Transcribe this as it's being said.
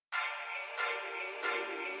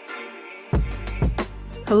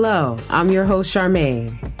Hello, I'm your host,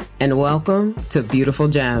 Charmaine, and welcome to Beautiful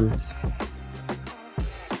Gems.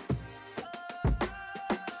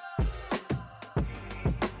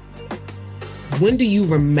 When do you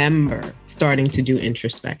remember starting to do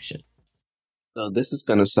introspection? So this is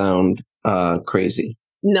going to sound crazy.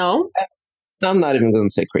 No. I'm not even going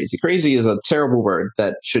to say crazy. Crazy is a terrible word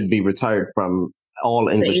that should be retired from all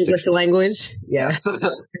English. The English language? Yes.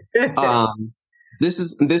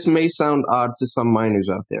 This may sound odd to some minors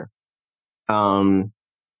out there.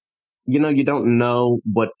 You don't know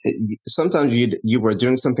sometimes you were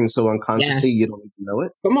doing something so unconsciously, Yes. you don't even know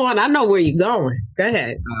it. Come on, I know where you're going. Go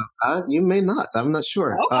ahead. You may not. I'm not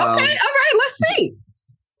sure. Okay, all right, let's see.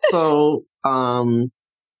 So, I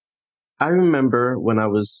remember when I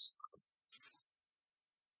was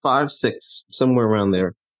 5, 6, somewhere around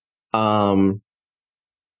there,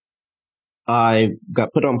 I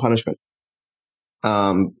got put on punishment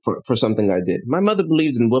for something I did. My mother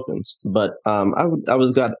believed in whoopings, but I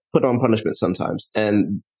got put on punishment sometimes,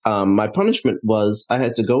 and my punishment was I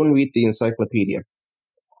had to go and read the encyclopedia.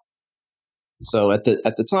 So at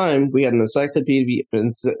the time, we had an Encyclopedia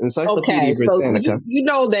Britannica. So you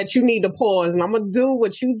know that you need to pause, and I'm gonna do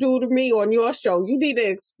what you do to me on your show. You need to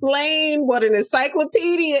explain what an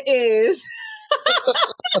encyclopedia is.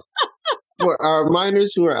 For our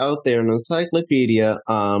minors who are out there, an encyclopedia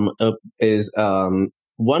is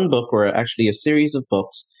one book, or actually a series of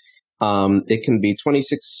books. It can be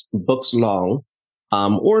 26 books long,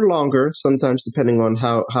 or longer, sometimes depending on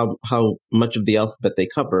how much of the alphabet they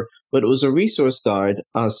cover. But it was a resource guide,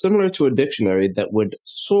 similar to a dictionary, that would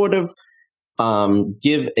sort of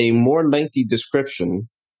give a more lengthy description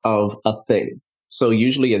of a thing. So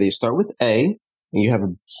usually they start with A, and you have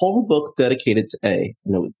a whole book dedicated to A,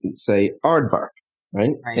 and it would say aardvark,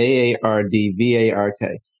 right?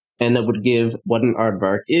 Aardvark. And it would give what an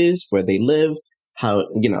aardvark is, where they live, how,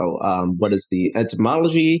 what is the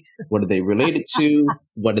etymology, what are they related to,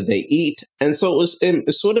 what do they eat? And so it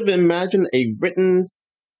was sort of, imagine a written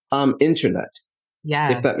internet,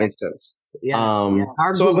 if that makes sense. Yeah.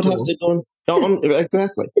 So I would have to go,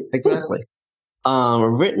 exactly.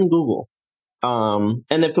 Written Google.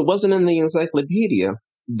 And if it wasn't in the encyclopedia,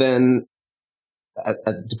 then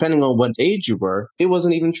depending on what age you were, it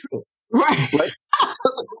wasn't even true. Right?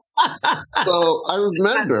 So I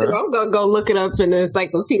remember. I'm going to go look it up in the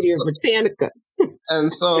Encyclopedia Britannica.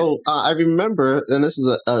 And so I remember, and this is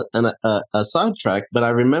a sidetrack, but I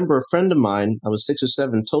remember a friend of mine, I was 6 or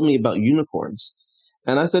 7, told me about unicorns.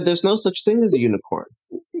 And I said, there's no such thing as a unicorn.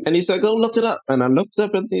 And he said, go look it up. And I looked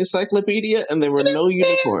up in the encyclopedia, and there were no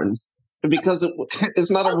unicorns. Because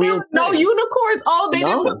it's not a real thing. No unicorns? Oh, they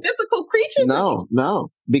didn't put mythical creatures? No.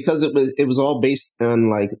 Because it was all based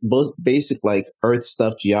on both basic Earth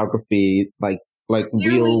stuff, geography,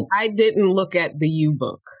 real. I didn't look at the U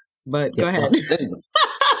book, but go ahead.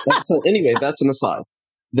 So anyway, that's an aside.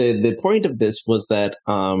 The point of this was that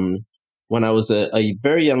when I was a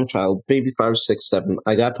very young child, maybe 5, 6, 7,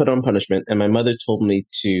 I got put on punishment, and my mother told me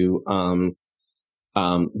to go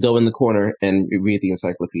in the corner and read the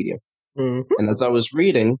encyclopedia. Mm-hmm. And as I was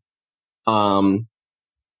reading, I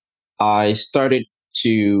started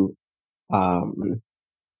to,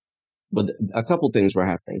 but a couple things were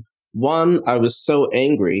happening. One, I was so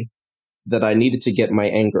angry that I needed to get my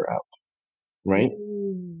anger out, right?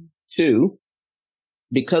 Mm. 2,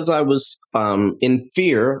 because I was in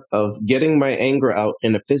fear of getting my anger out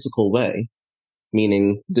in a physical way,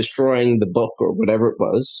 meaning destroying the book or whatever it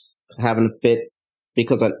was, having a fit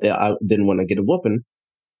because I didn't want to get a whooping,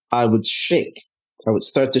 I would shake. I would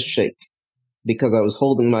start to shake because I was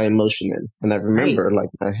holding my emotion in. And I remember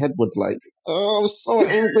my head would oh, I'm so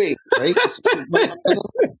angry, right?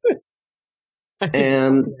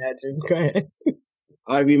 And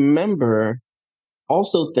I remember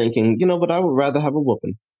also thinking, but I would rather have a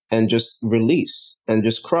whooping and just release and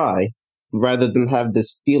just cry rather than have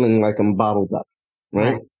this feeling like I'm bottled up,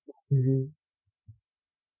 right? Mm-hmm.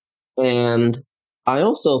 And I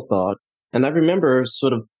also thought, and I remember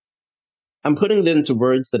I'm putting it into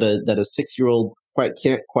words that a 6-year-old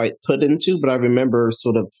can't quite put into, but I remember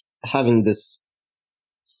sort of having this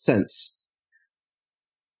sense.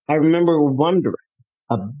 I remember wondering,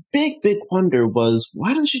 a big wonder was,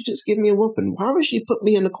 why don't she just give me a whooping? Why would she put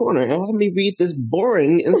me in the corner and have me read this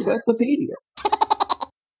boring encyclopedia?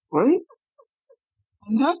 Right?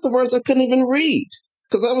 And half the words I couldn't even read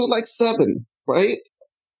because I was 7, right?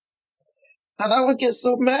 And I would get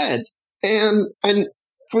so mad. And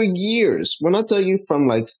for years, when I tell you from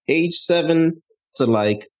age 7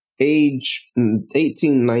 to age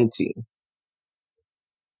 18, 19,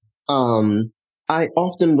 I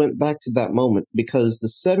often went back to that moment because the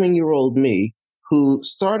 7-year-old me who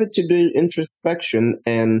started to do introspection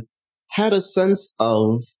and had a sense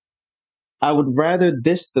of, I would rather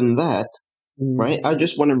this than that, right? I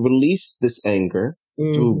just want to release this anger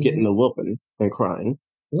through getting a whooping and crying,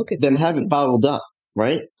 then have it bottled up,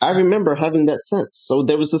 right? I remember having that sense. So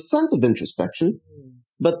there was a sense of introspection,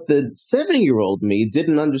 but the 7-year-old me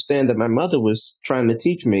didn't understand that my mother was trying to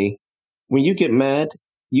teach me, when you get mad,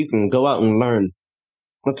 you can go out and learn.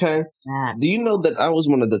 Okay. Do you know that I was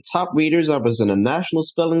one of the top readers? I was in a national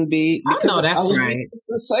spelling bee. I know that's right. The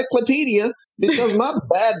encyclopedia, because my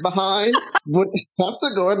bad behind would have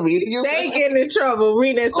to go and read it. They get in trouble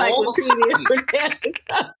reading Encyclopedia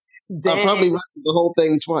Britannica. I probably read the whole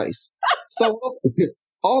thing twice. So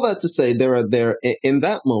all that to say, in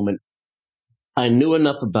that moment, I knew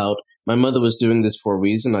enough about my mother was doing this for a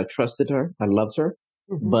reason. I trusted her. I loved her.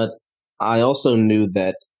 But I also knew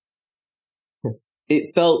that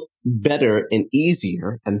it felt better and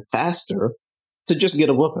easier and faster to just get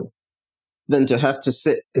a whooping than to have to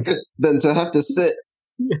sit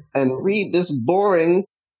and read this boring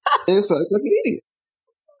encyclopedia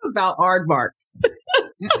about aardvarks.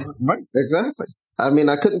 Right, exactly. I mean,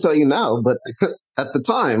 I couldn't tell you now, but at the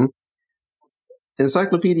time,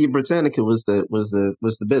 Encyclopedia Britannica was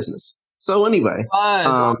the business. So anyway,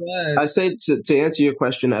 I say to answer your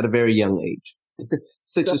question, at a very young age.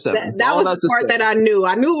 6 or 7. That was the part that I knew.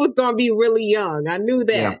 I knew it was going to be really young. I knew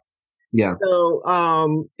that. Yeah. So,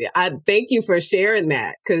 I thank you for sharing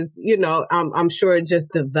that, because, I'm sure it just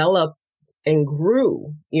developed and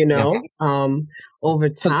grew, over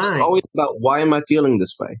time. It's always about, why am I feeling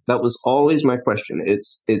this way? That was always my question. It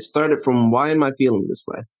started from, why am I feeling this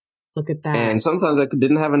way? Look at that. And sometimes I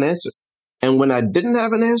didn't have an answer. And when I didn't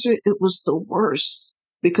have an answer, it was the worst,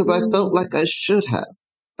 because I felt like I should have.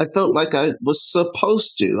 I felt like I was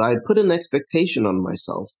supposed to. I put an expectation on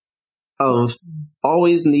myself of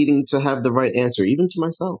always needing to have the right answer, even to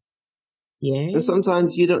myself. Yeah. And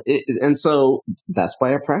sometimes you don't. And so that's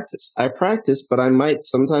why I practice. I practice, but I might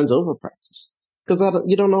sometimes over practice, because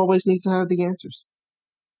you don't always need to have the answers.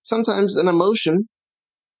 Sometimes an emotion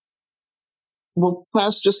will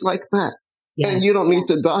pass just like that. Yeah. And you don't need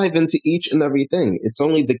to dive into each and every thing. It's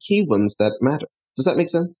only the key ones that matter. Does that make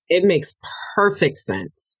sense? It makes perfect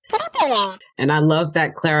sense. And I love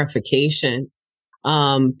that clarification,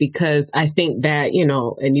 because I think that,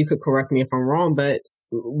 and you could correct me if I'm wrong, but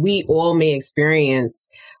we all may experience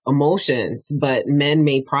emotions, but men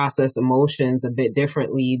may process emotions a bit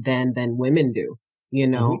differently than women do.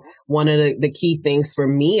 One of the key things for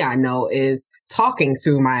me, I know, is talking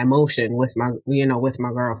through my emotion with my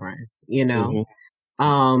girlfriends,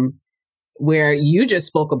 where you just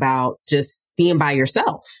spoke about just being by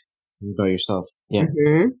yourself. By yourself. Yeah.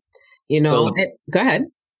 So, go ahead.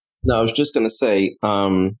 No, I was just going to say,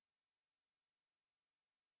 2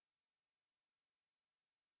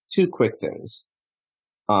 quick things.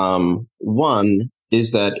 One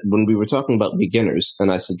is that when we were talking about beginners,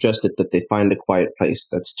 and I suggested that they find a quiet place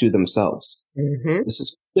that's to themselves. This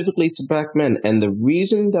is specifically to Black men. And the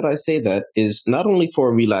reason that I say that is not only for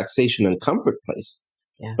a relaxation and comfort place,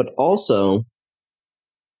 but also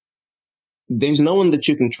there's no one that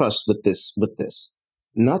you can trust with this.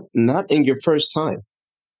 Not in your first time.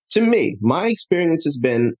 To me, my experience has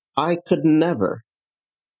been, I could never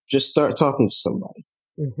just start talking to somebody.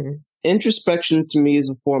 Introspection to me is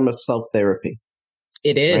a form of self-therapy.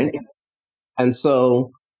 It is. Right? And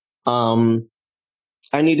so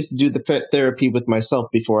I needed to do the therapy with myself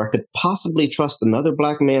before I could possibly trust another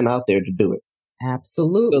Black man out there to do it.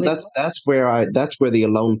 Absolutely. So that's where the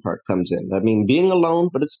alone part comes in. I mean, being alone,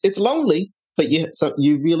 but it's lonely, but you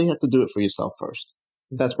really have to do it for yourself first.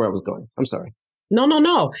 That's where I was going. I'm sorry.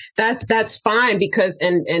 No. That's fine, because,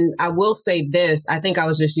 and I will say this, I think I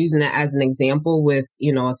was just using that as an example with,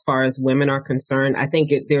 as far as women are concerned, I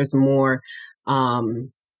think there's more of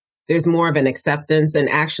an acceptance. And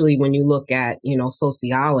actually, when you look at,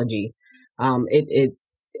 sociology,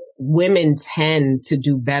 women tend to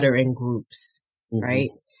do better in groups, right?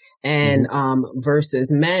 And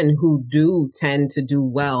versus men who do tend to do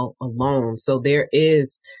well alone. So there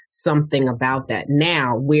is something about that.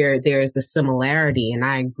 Now, where there is a similarity, and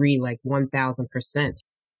I agree like 1000%,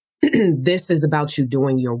 this is about you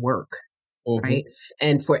doing your work, right?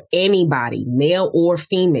 And for anybody, male or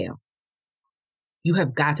female, you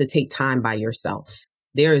have got to take time by yourself.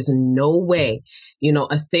 There is no way,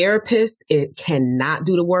 a therapist, it cannot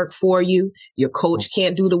do the work for you. Your coach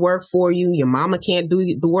can't do the work for you. Your mama can't do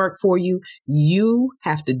the work for you. You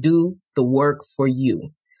have to do the work for you.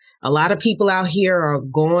 A lot of people out here are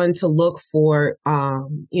going to look for,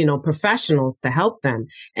 professionals to help them.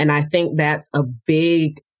 And I think that's a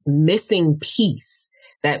big missing piece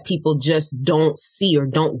that people just don't see or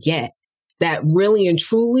don't get. That really and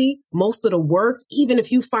truly, most of the work, even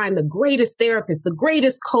if you find the greatest therapist, the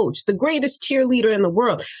greatest coach, the greatest cheerleader in the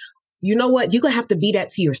world, you know what? You're going to have to be that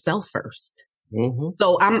to yourself first. Mm-hmm.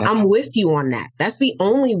 So I'm with you on that. That's the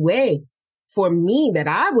only way for me that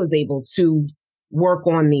I was able to work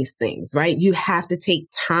on these things, right? You have to take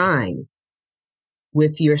time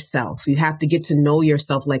with yourself. You have to get to know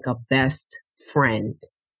yourself like a best friend.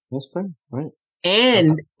 Best friend, right.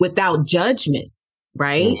 And without judgment,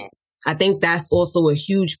 right? Mm-hmm. I think that's also a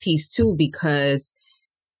huge piece too, because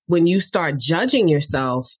when you start judging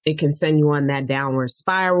yourself, it can send you on that downward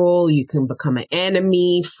spiral. You can become an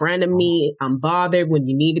enemy, frenemy, unbothered when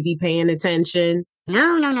you need to be paying attention.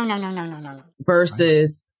 No.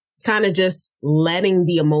 Versus kind of just letting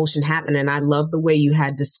the emotion happen. And I love the way you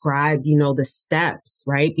had described, the steps,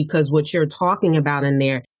 right? Because what you're talking about in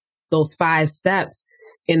there, those 5 steps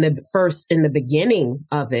in the beginning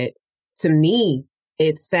of it, to me,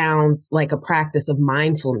 it sounds like a practice of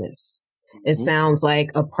mindfulness. It sounds like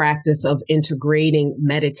a practice of integrating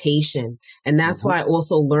meditation. And that's why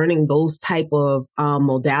also learning those type of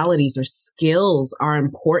modalities or skills are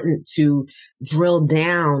important to drill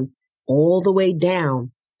down all the way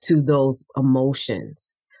down to those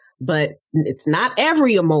emotions. But it's not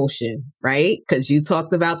every emotion, right? Because you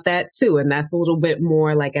talked about that too. And that's a little bit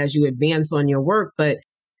more like as you advance on your work, but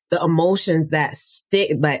the emotions that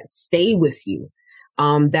stay with you,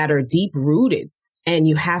 that are deep rooted. And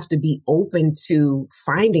you have to be open to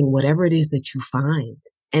finding whatever it is that you find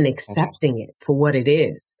and accepting it for what it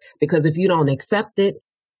is. Because if you don't accept it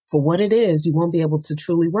for what it is, you won't be able to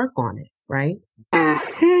truly work on it, right?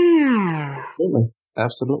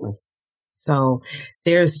 Absolutely. So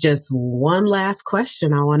there's just one last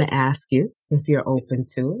question I want to ask you, if you're open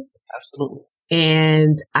to it. Absolutely.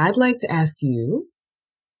 And I'd like to ask you,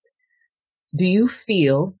 do you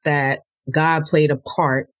feel that God played a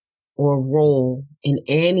part or role in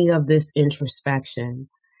any of this introspection?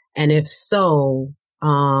 And if so,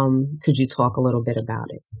 could you talk a little bit about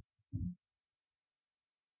it?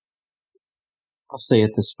 I'll say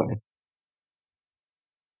it this way.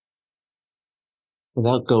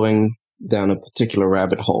 Without going down a particular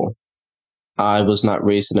rabbit hole, I was not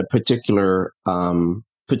raised in a particularly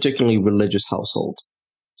religious household.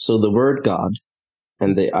 So the word God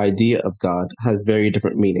and the idea of God has very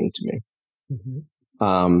different meaning to me.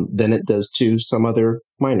 Than it does to some other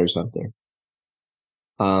minors out there.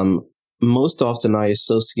 Most often I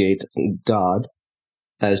associate God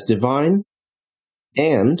as divine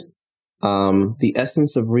and the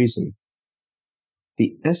essence of reason.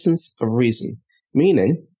 The essence of reason,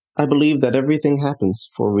 meaning I believe that everything happens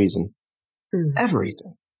for a reason.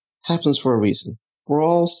 Everything happens for a reason. We're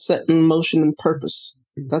all set in motion and purpose.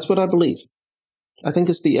 That's what I believe. I think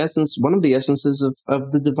it's the essence, one of the essences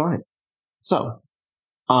of the divine. So,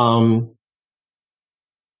 I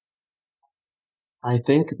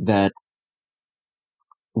think that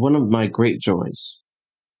one of my great joys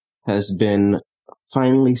has been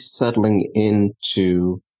finally settling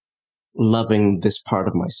into loving this part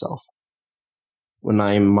of myself. When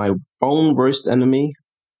I'm my own worst enemy,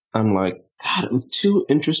 I'm like, God, I'm too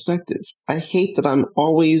introspective. I hate that I'm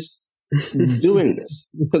always doing this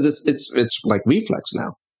because it's like reflex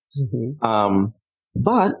now.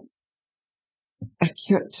 But I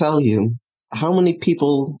can't tell you how many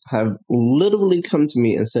people have literally come to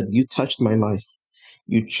me and said, you touched my life.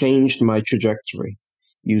 You changed my trajectory.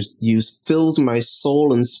 You filled my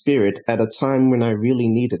soul and spirit at a time when I really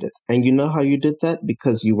needed it. And you know how you did that?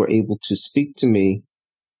 Because you were able to speak to me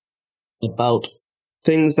about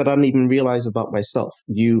things that I didn't even realize about myself.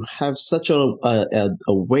 You have such a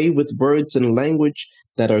way with words and language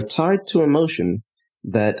that are tied to emotion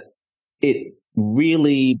that it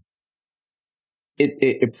really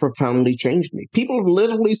it profoundly changed me. People have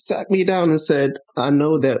literally sat me down and said, I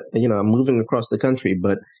know that, I'm moving across the country,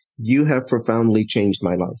 but you have profoundly changed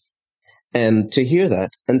my life. And to hear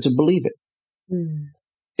that and to believe it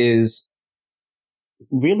is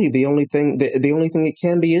really the only thing it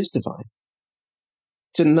can be is divine.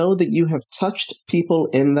 To know that you have touched people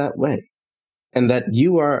in that way and that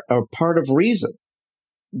you are a part of reason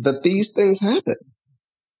that these things happen,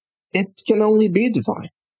 it can only be divine.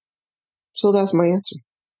 So that's my answer.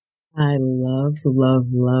 I love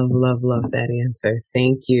that answer.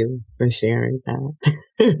 Thank you for sharing that.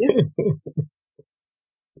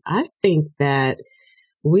 I think that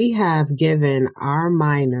we have given our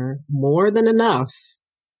minor more than enough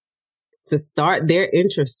to start their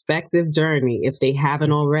introspective journey if they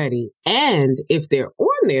haven't already. And if they're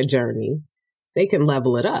on their journey, they can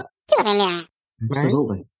level it up. Absolutely.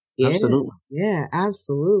 Right? Yeah. Absolutely. Yeah,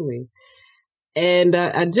 absolutely. And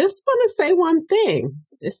I just want to say one thing.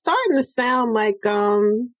 It's starting to sound like,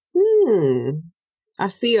 I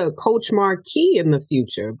see a Coach Marquis in the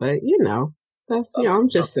future, but that's, I'm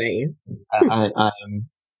just saying. I am.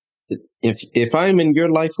 If I'm in your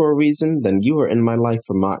life for a reason, then you are in my life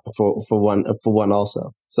for one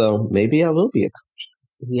also. So maybe I will be a coach.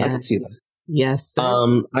 Yes. I can see that. Yes.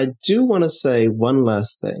 I do want to say one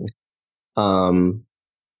last thing. And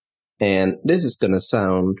this is going to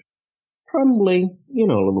sound probably, a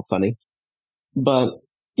little funny, but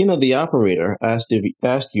the operator asked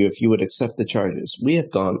you if you would accept the charges. We have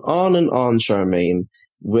gone on and on, Charmaine,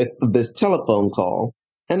 with this telephone call.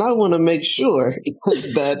 And I want to make sure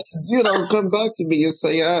that you don't come back to me and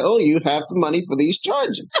say, I owe you half the money for these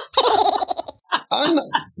charges.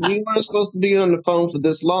 You weren't supposed to be on the phone for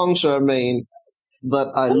this long, Charmaine,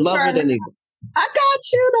 but I love it anyway. I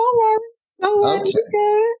got you. Don't worry. Okay.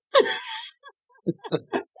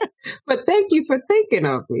 But thank you for thinking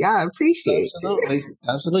of me. I appreciate it.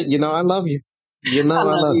 Absolutely. I love you. I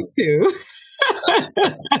love you too.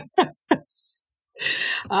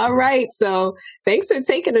 All right. So thanks for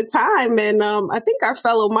taking the time. And I think our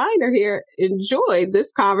fellow miner here enjoyed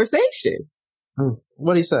this conversation.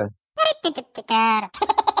 What do you say?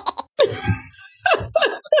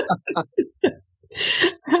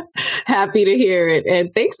 Happy to hear it.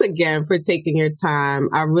 And thanks again for taking your time.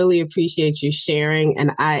 I really appreciate you sharing.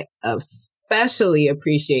 And I especially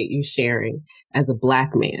appreciate you sharing as a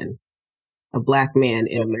Black man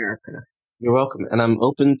in America. You're welcome. And I'm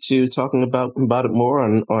open to talking about it more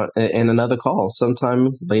in another call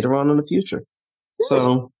sometime later on in the future.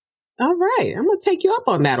 So. All right. I'm going to take you up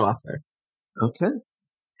on that offer. Okay.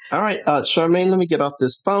 All right. Charmaine, let me get off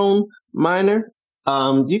this phone. Miner,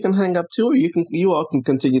 you can hang up too, or you all can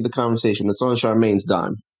continue the conversation. It's on Charmaine's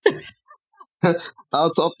dime.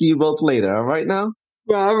 I'll talk to you both later. All right now?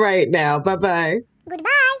 All right now. Bye-bye.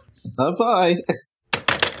 Goodbye. Bye-bye.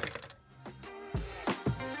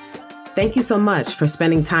 Thank you so much for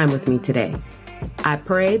spending time with me today. I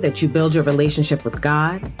pray that you build your relationship with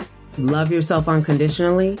God, love yourself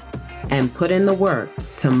unconditionally, and put in the work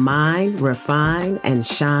to mine, refine, and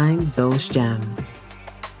shine those gems.